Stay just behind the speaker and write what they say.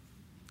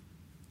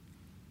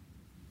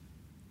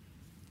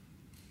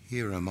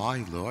Here am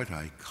I, Lord,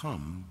 I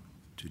come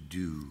to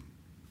do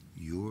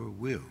your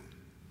will.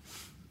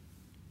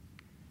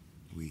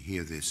 We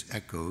hear this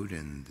echoed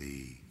in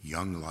the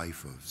young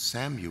life of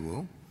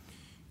Samuel,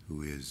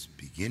 who is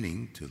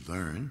beginning to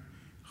learn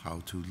how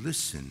to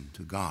listen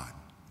to God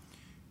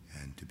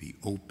and to be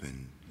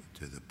open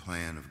to the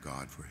plan of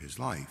God for his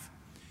life.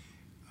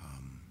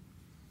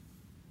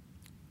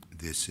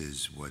 This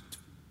is what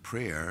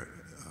prayer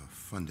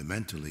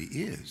fundamentally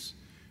is.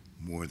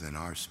 More than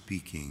our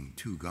speaking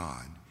to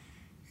God,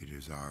 it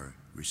is our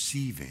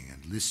receiving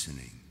and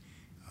listening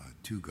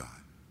to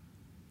God.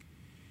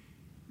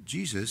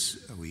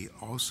 Jesus, we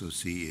also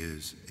see,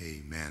 is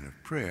a man of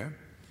prayer,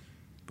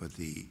 but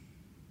the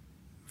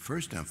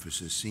first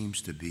emphasis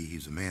seems to be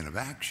he's a man of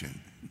action.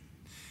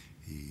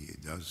 He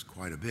does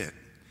quite a bit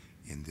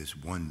in this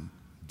one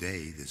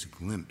day, this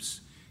glimpse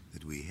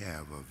that we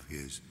have of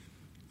his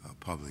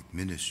public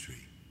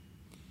ministry.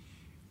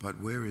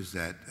 But where is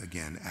that,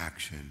 again,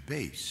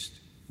 action-based?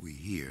 We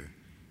hear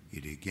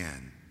it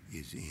again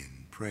is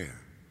in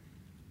prayer.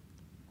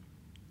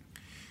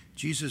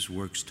 Jesus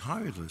works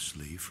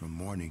tirelessly from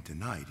morning to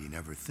night. He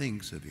never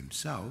thinks of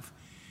himself.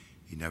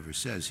 He never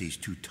says he's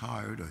too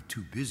tired or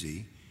too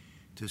busy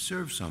to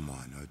serve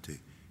someone or to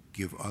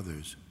give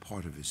others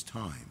part of his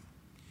time.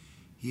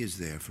 He is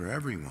there for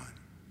everyone,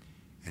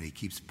 and he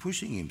keeps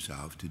pushing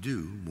himself to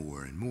do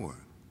more and more.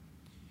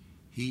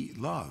 He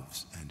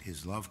loves, and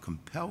his love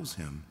compels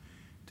him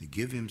to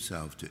give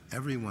himself to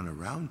everyone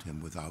around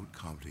him without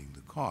counting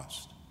the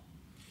cost.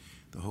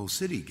 The whole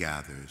city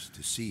gathers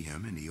to see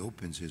him, and he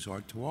opens his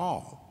heart to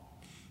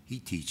all. He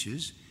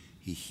teaches,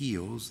 he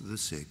heals the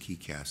sick, he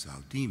casts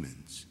out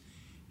demons.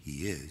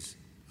 He is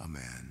a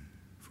man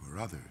for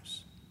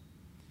others.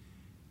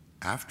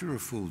 After a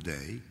full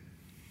day,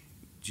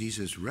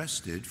 Jesus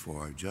rested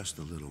for just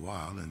a little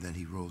while, and then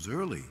he rose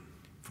early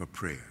for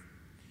prayer.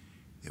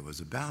 There was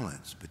a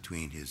balance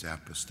between his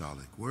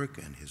apostolic work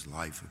and his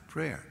life of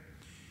prayer.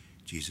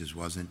 Jesus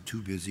wasn't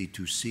too busy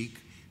to seek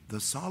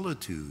the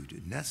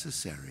solitude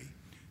necessary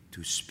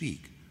to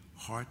speak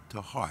heart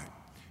to heart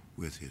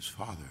with his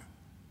Father.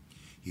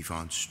 He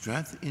found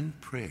strength in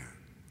prayer.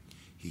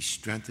 He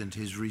strengthened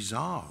his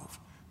resolve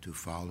to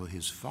follow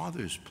his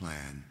Father's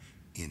plan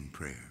in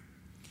prayer.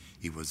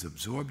 He was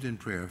absorbed in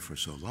prayer for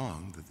so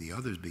long that the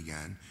others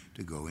began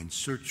to go in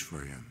search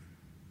for him.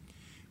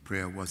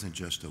 Prayer wasn't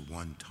just a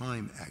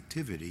one-time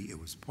activity, it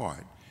was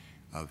part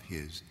of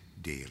his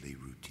daily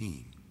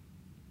routine.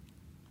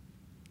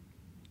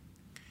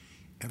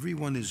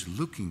 Everyone is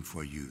looking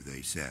for you,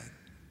 they said,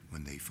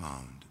 when they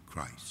found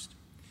Christ.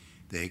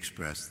 They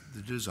expressed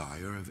the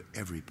desire of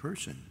every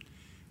person.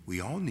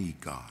 We all need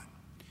God.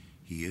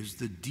 He is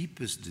the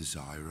deepest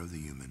desire of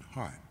the human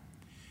heart.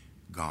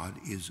 God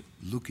is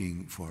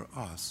looking for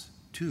us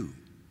too.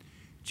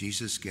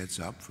 Jesus gets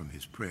up from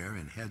his prayer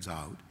and heads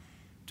out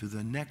to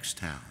the next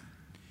town.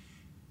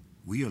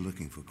 We are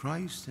looking for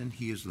Christ, and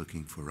he is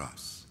looking for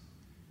us.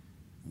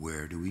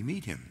 Where do we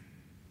meet him?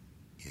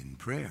 In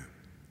prayer.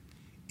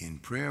 In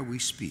prayer we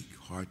speak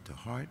heart to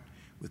heart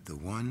with the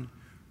one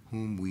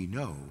whom we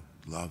know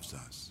loves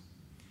us.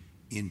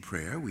 In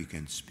prayer we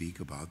can speak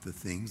about the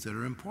things that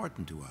are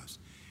important to us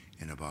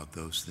and about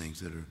those things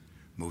that are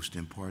most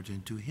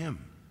important to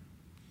him.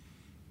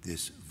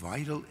 This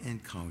vital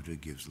encounter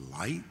gives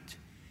light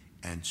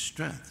and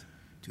strength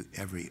to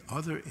every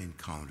other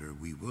encounter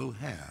we will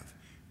have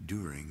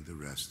during the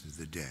rest of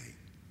the day.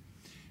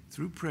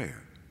 Through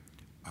prayer,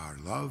 our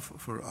love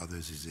for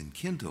others is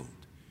enkindled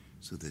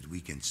so that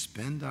we can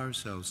spend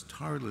ourselves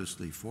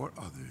tirelessly for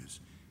others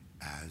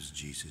as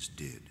Jesus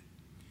did.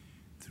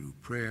 Through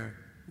prayer,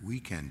 we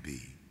can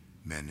be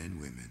men and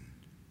women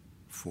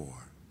for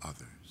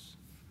others.